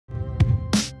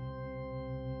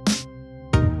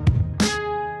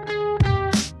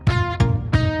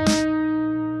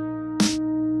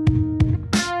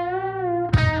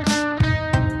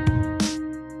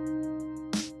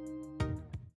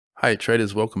Hi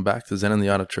traders, welcome back to Zen and the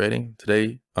Art of Trading.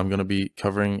 Today I'm going to be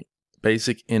covering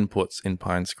basic inputs in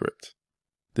PineScript.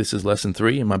 This is lesson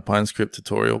 3 in my PineScript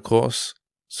tutorial course.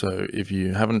 So if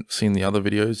you haven't seen the other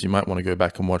videos, you might want to go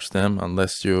back and watch them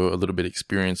unless you're a little bit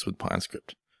experienced with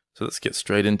PineScript. So let's get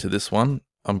straight into this one.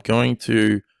 I'm going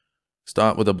to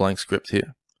start with a blank script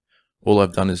here. All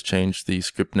I've done is change the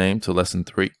script name to lesson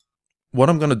 3. What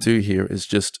I'm going to do here is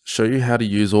just show you how to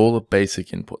use all the basic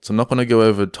inputs. I'm not going to go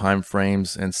over time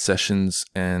frames and sessions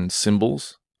and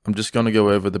symbols. I'm just going to go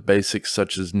over the basics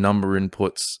such as number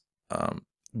inputs,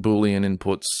 Boolean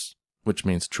inputs, which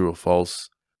means true or false,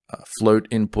 float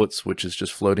inputs, which is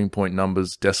just floating point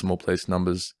numbers, decimal place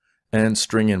numbers, and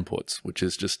string inputs, which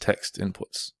is just text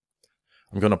inputs.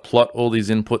 I'm going to plot all these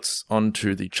inputs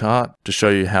onto the chart to show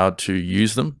you how to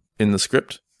use them in the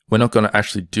script. We're not going to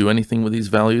actually do anything with these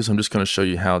values. I'm just going to show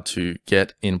you how to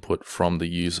get input from the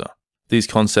user. These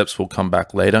concepts will come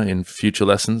back later in future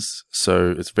lessons,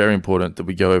 so it's very important that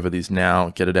we go over these now,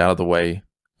 get it out of the way,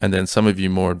 and then some of you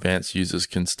more advanced users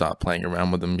can start playing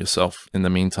around with them yourself in the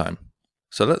meantime.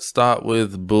 So let's start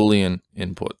with Boolean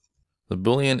input. The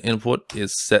Boolean input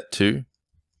is set to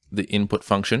the input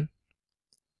function,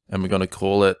 and we're going to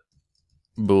call it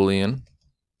Boolean.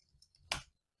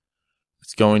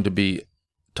 It's going to be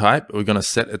type. We're going to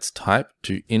set its type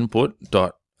to input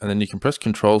dot, and then you can press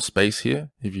Control Space here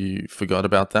if you forgot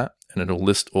about that, and it'll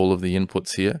list all of the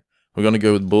inputs here. We're going to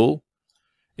go with bool,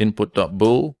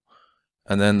 input.bool,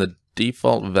 and then the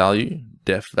default value,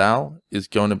 def val, is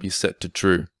going to be set to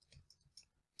true.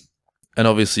 And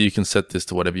obviously you can set this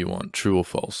to whatever you want, true or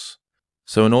false.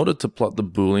 So in order to plot the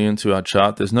Boolean to our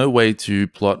chart, there's no way to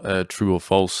plot a true or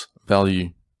false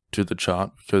value to the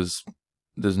chart because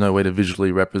there's no way to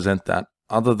visually represent that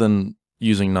other than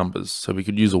using numbers. So we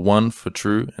could use a 1 for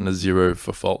true and a 0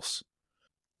 for false.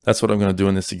 That's what I'm going to do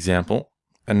in this example.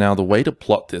 And now the way to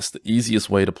plot this, the easiest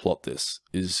way to plot this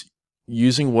is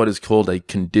using what is called a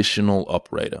conditional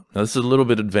operator. Now this is a little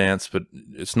bit advanced, but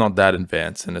it's not that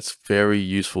advanced and it's very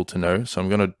useful to know. So I'm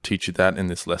going to teach you that in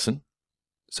this lesson.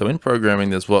 So in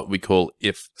programming, there's what we call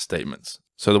if statements.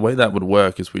 So the way that would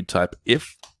work is we type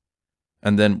if,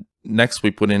 and then next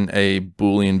we put in a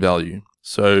Boolean value.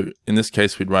 So in this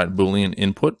case, we'd write Boolean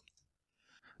input.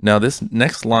 Now this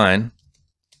next line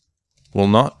will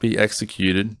not be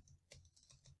executed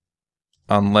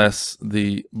unless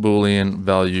the Boolean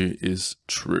value is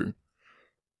true.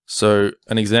 So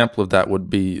an example of that would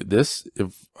be this.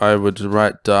 If I were to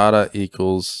write data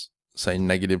equals, say,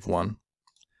 -1.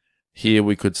 Here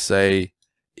we could say,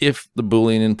 if the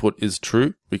Boolean input is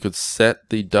true, we could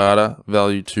set the data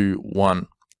value to 1.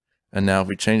 And now if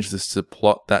we change this to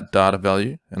plot that data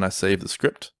value and I save the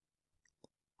script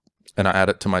and I add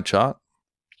it to my chart,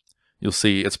 you'll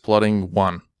see it's plotting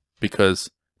 1 because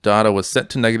data was set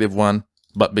to -1,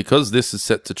 but because this is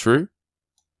set to true,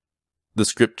 the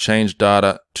script changed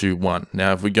data to 1.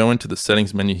 Now if we go into the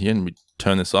settings menu here and we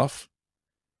turn this off,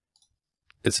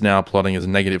 it's now plotting as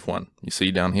 -1. You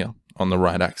see down here on the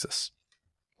right axis.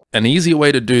 An easier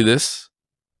way to do this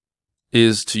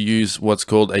is to use what's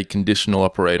called a conditional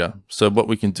operator. So what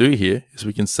we can do here is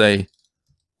we can say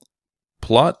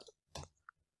plot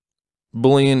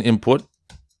Boolean input ?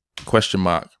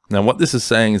 Now what this is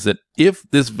saying is that if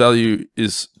this value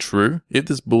is true, if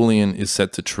this Boolean is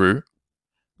set to true,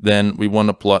 then we want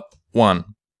to plot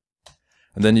 1.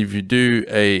 And then if you do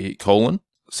a colon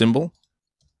symbol,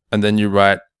 and then you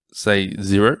write, say,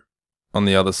 0 on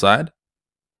the other side,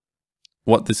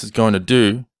 what this is going to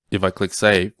do, if I click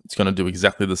save, it's going to do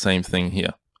exactly the same thing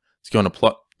here. It's going to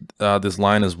plot this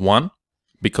line as 1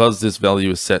 because this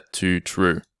value is set to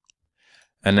true.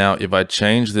 And now if I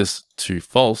change this to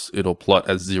false, it'll plot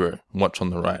as 0. Watch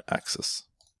on the right axis.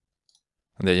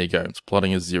 And there you go, it's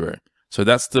plotting as 0. So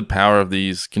that's the power of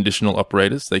these conditional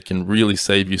operators. They can really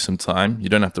save you some time. You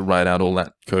don't have to write out all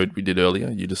that code we did earlier.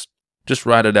 You just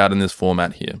write it out in this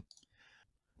format here.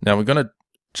 Now we're going to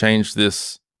change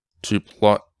this to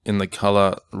plot in the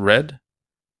color red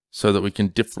so that we can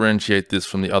differentiate this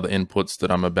from the other inputs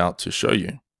that I'm about to show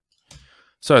you.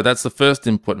 So that's the first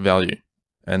input value.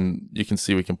 And you can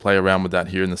see we can play around with that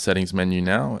here in the settings menu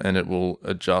now, and it will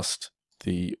adjust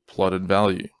the plotted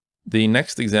value. The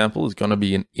next example is going to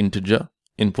be an integer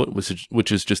input,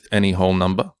 which is just any whole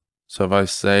number. So if I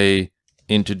say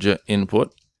integer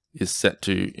input is set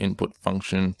to input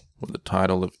function with the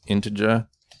title of integer,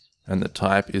 and the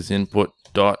type is input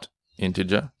dot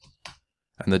integer,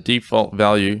 and the default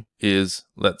value is,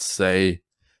 let's say,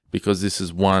 because this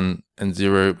is 1 and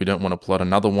 0, we don't want to plot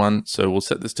another 1, so we'll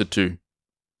set this to 2.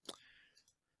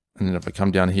 And then if I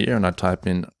come down here and I type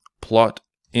in plot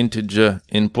integer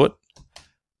input,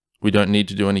 We don't need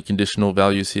to do any conditional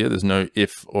values here. There's no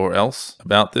if or else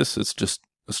about this. It's just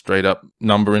a straight up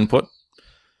number input.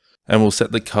 And we'll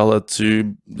set the color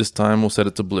to, this time we'll set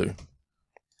it to blue.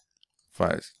 If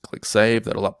I click save,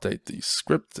 that'll update the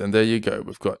script, and there you go.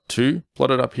 We've got 2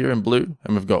 plotted up here in blue,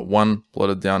 and we've got 1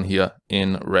 plotted down here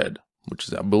in red, which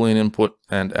is our Boolean input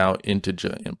and our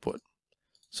integer input.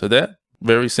 So there,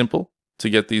 very simple to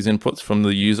get these inputs from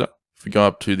the user. If we go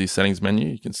up to the settings menu,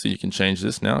 you can see you can change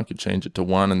this now. I can change it to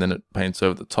 1, and then it paints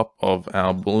over the top of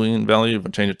our Boolean value. If I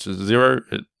change it to 0,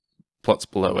 it plots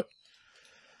below it.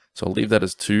 So I'll leave that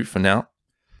as 2 for now.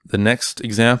 The next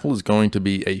example is going to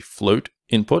be a float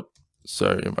input.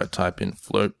 So if I type in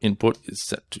float input is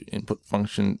set to input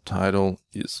function, title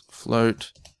is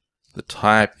float, the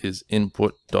type is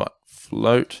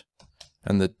input.float,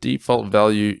 and the default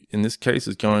value in this case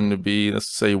is going to be,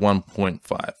 let's say 1.5.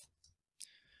 And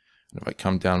if I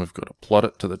come down, we've got to plot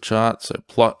it to the chart. So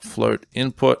plot float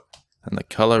input, and the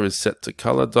color is set to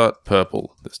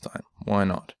color.purple this time. Why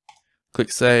not?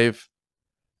 Click save.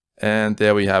 And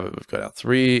there we have it. We've got our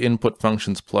 3 input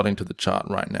functions plotting to the chart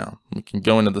right now. We can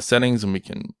go into the settings and we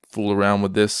can fool around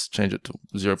with this, change it to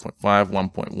 0.5,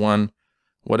 1.1,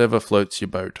 whatever floats your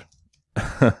boat.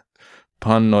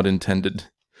 Pun not intended.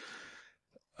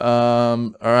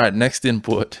 All right, next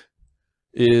input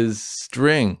is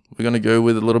string. We're going to go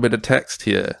with a little bit of text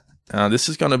here. This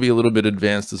is going to be a little bit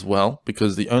advanced as well,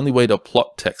 because the only way to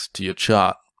plot text to your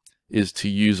chart is to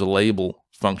use a label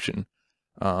function.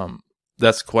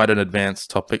 That's quite an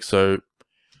advanced topic, so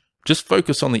just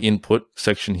focus on the input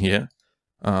section here.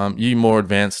 You more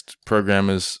advanced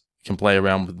programmers can play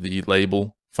around with the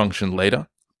label function later.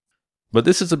 But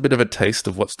this is a bit of a taste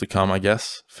of what's to come, I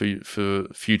guess, for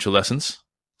future lessons.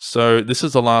 So this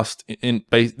is the last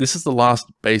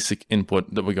basic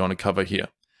input that we're going to cover here.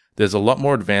 There's a lot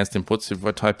more advanced inputs. If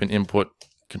I type in input,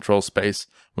 control space,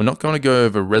 we're not going to go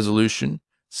over resolution,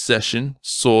 session,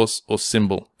 source, or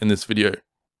symbol in this video.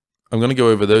 I'm going to go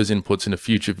over those inputs in a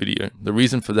future video. The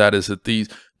reason for that is that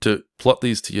to plot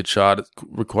these to your chart, it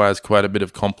requires quite a bit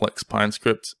of complex Pine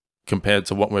script compared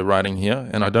to what we're writing here,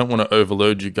 and I don't want to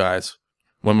overload you guys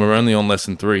when we're only on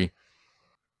lesson 3.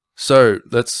 So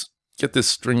let's get this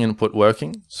string input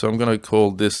working. So I'm going to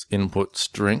call this input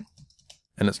string,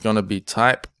 and it's going to be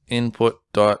type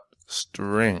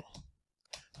input.string.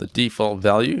 The default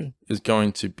value is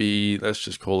going to be, let's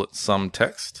just call it some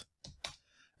text.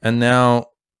 And now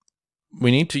we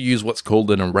need to use what's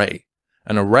called an array.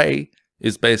 An array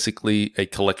is basically a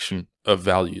collection of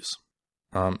values.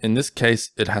 In this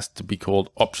case, it has to be called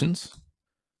options.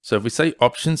 So if we say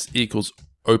options equals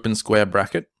open square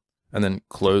bracket, and then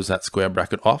close that square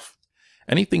bracket off,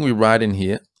 anything we write in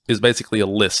here is basically a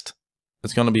list.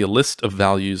 It's going to be a list of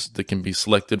values that can be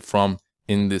selected from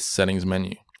in this settings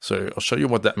menu. So I'll show you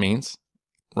what that means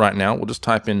right now. We'll just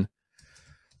type in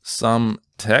some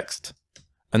text,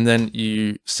 and then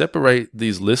you separate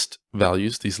these list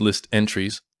values, these list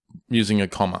entries, using a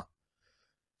comma.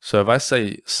 So if I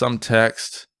say some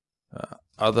text,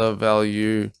 other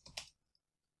value,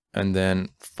 and then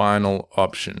final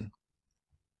option.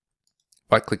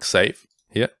 If I click save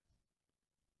here,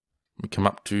 we come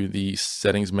up to the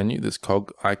settings menu, this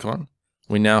cog icon.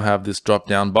 We now have this drop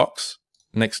down box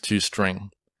next to string.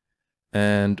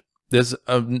 And there's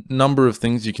a number of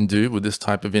things you can do with this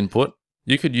type of input.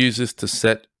 You could use this to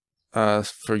set,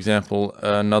 for example,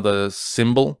 another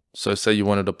symbol. So say you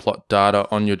wanted to plot data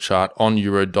on your chart on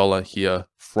euro dollar here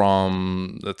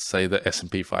from, let's say, the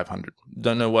S&P 500.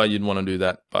 Don't know why you'd want to do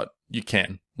that, but you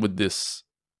can with this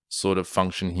sort of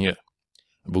function here.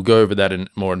 We'll go over that in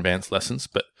more advanced lessons,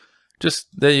 but just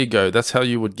there you go. That's how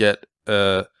you would get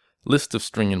a list of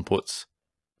string inputs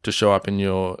to show up in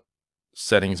your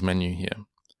settings menu here.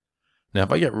 Now,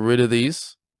 if I get rid of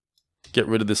these, get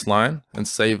rid of this line and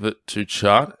save it to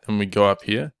chart, and we go up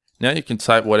here. Now you can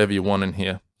type whatever you want in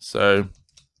here. So,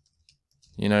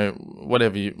 you know,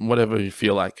 whatever you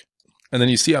feel like. And then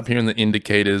you see up here in the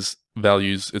indicators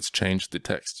values, it's changed the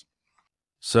text.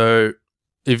 So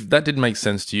if that didn't make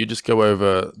sense to you, just go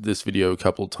over this video a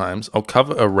couple of times. I'll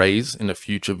cover arrays in a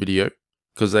future video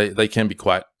because they can be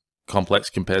quite complex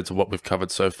compared to what we've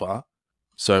covered so far.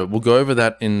 So we'll go over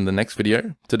that in the next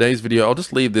video. Today's video, I'll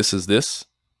just leave this as this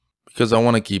because I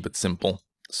want to keep it simple.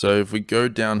 So if we go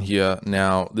down here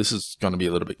now, this is going to be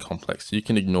a little bit complex. You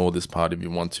can ignore this part if you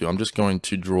want to. I'm just going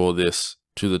to draw this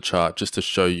to the chart just to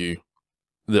show you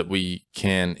that we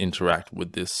can interact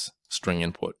with this string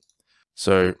input.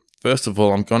 So first of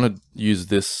all, I'm going to use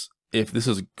this if. This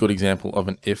is a good example of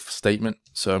an if statement.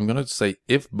 So I'm going to say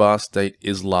if bar state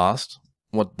is last.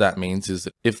 What that means is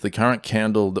that if the current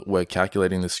candle that we're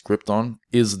calculating the script on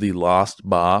is the last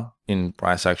bar in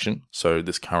price action, so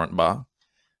this current bar,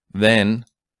 then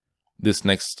this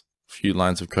next few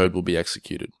lines of code will be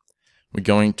executed. We're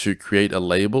going to create a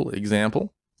label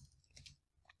example,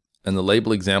 and the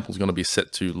label example is going to be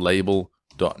set to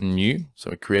label.new. So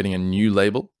we're creating a new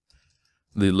label.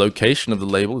 The location of the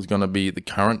label is going to be the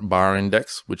current bar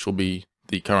index, which will be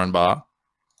the current bar.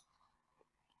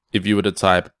 If you were to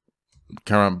type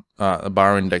current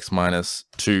bar index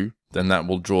 -2, then that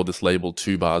will draw this label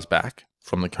 2 bars back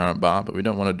from the current bar, but we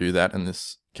don't want to do that in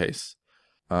this case.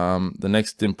 The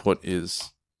next input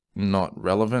is not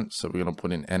relevant, so we're going to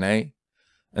put in NA.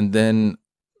 And then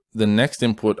the next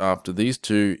input after these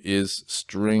two is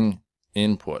string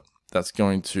input. That's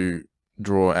going to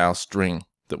draw our string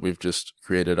that we've just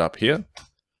created up here.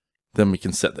 Then we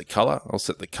can set the color. I'll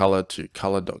set the color to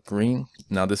color.green.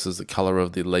 Now this is the color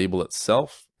of the label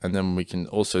itself. And then we can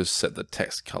also set the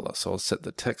text color. So I'll set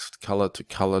the text color to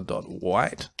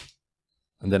color.white.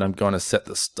 And then I'm going to set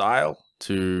the style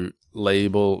to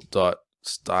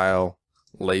label.style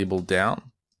label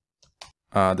down.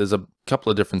 There's a couple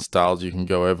of different styles you can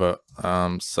go over,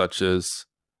 such as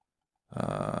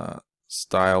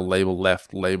style label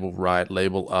left, label right,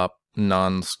 label up,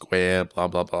 none, square, blah,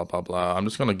 blah, blah, blah, blah. I'm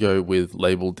just going to go with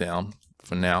label down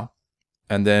for now.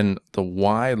 And then the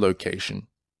Y location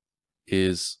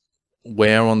is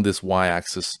where on this Y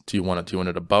axis do you want it? Do you want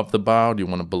it above the bar or do you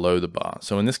want it below the bar?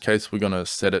 So in this case, we're going to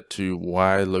set it to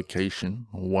Y location,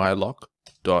 YLock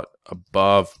dot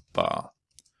above bar.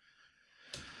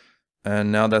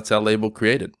 And now that's our label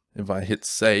created. If I hit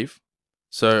save,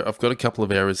 so I've got a couple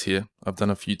of errors here. I've done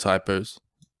a few typos,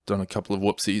 done a couple of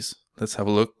whoopsies. Let's have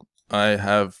a look. I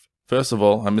have, first of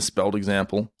all, I misspelled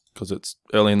example because it's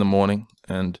early in the morning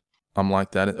and I'm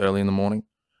like that early in the morning.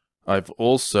 I've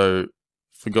also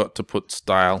forgot to put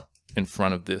style in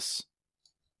front of this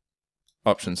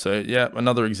option. So yeah,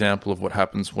 another example of what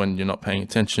happens when you're not paying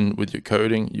attention with your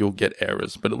coding. You'll get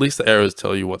errors, but at least the errors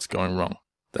tell you what's going wrong.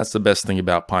 That's the best thing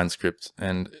about PineScript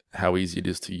and how easy it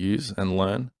is to use and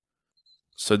learn.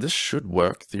 So this should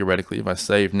work theoretically. If I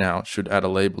save now, it should add a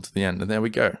label to the end, and there we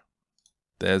go.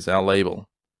 There's our label.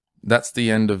 That's the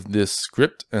end of this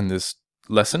script and this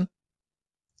lesson.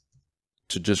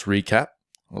 To just recap,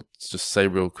 let's just say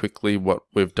real quickly what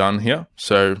we've done here.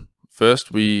 So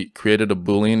first we created a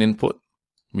Boolean input.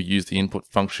 We used the input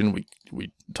function. We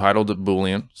titled it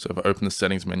Boolean. So if I open the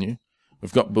settings menu,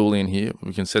 we've got Boolean here.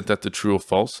 We can set that to true or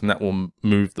false, and that will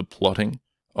move the plotting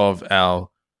of our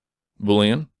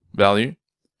Boolean value,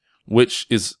 which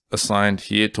is assigned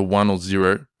here to 1 or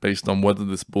 0 based on whether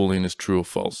this Boolean is true or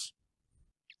false.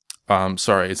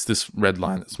 Sorry, it's this red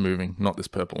line that's moving, not this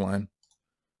purple line.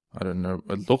 I don't know,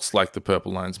 it looks like the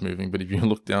purple line's moving, but if you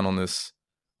look down on this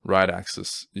right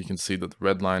axis, you can see that the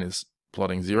red line is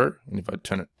plotting 0, and if I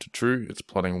turn it to true, it's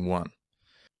plotting 1.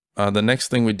 The next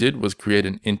thing we did was create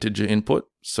an integer input.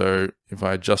 So if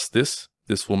I adjust this,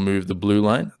 this will move the blue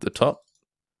line at the top,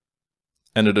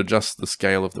 and it adjusts the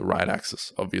scale of the right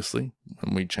axis, obviously,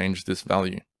 when we change this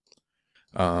value.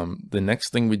 The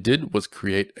next thing we did was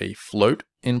create a float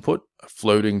input, a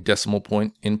floating decimal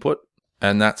point input,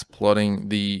 and that's plotting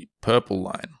the purple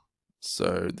line.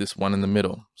 So this one in the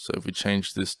middle. So if we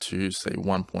change this to say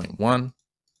 1.1,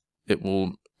 it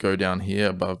will go down here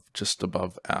above, just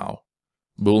above our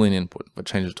Boolean input. If I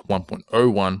change it to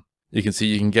 1.01, you can see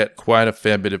you can get quite a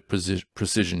fair bit of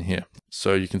precision here.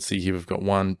 So you can see here we've got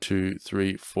 1, 2,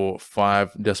 3, 4,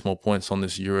 5 decimal points on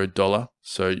this euro dollar.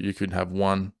 So you could have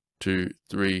 1, 2,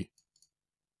 3,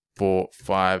 4,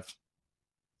 5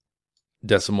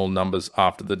 decimal numbers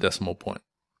after the decimal point.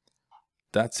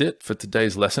 That's it for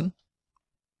today's lesson.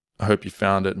 I hope you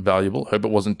found it valuable. Hope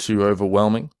it wasn't too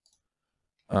overwhelming.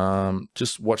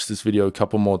 Just watch this video a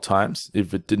couple more times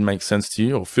if it didn't make sense to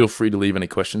you, or feel free to leave any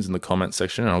questions in the comment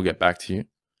section and I'll get back to you.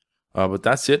 But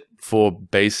that's it for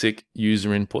basic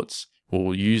user inputs.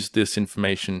 We'll use this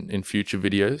information in future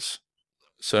videos.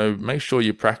 So make sure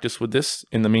you practice with this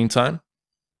in the meantime.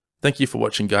 Thank you for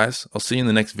watching, guys. I'll see you in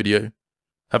the next video.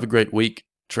 Have a great week.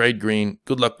 Trade green.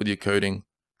 Good luck with your coding.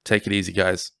 Take it easy,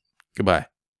 guys. Goodbye.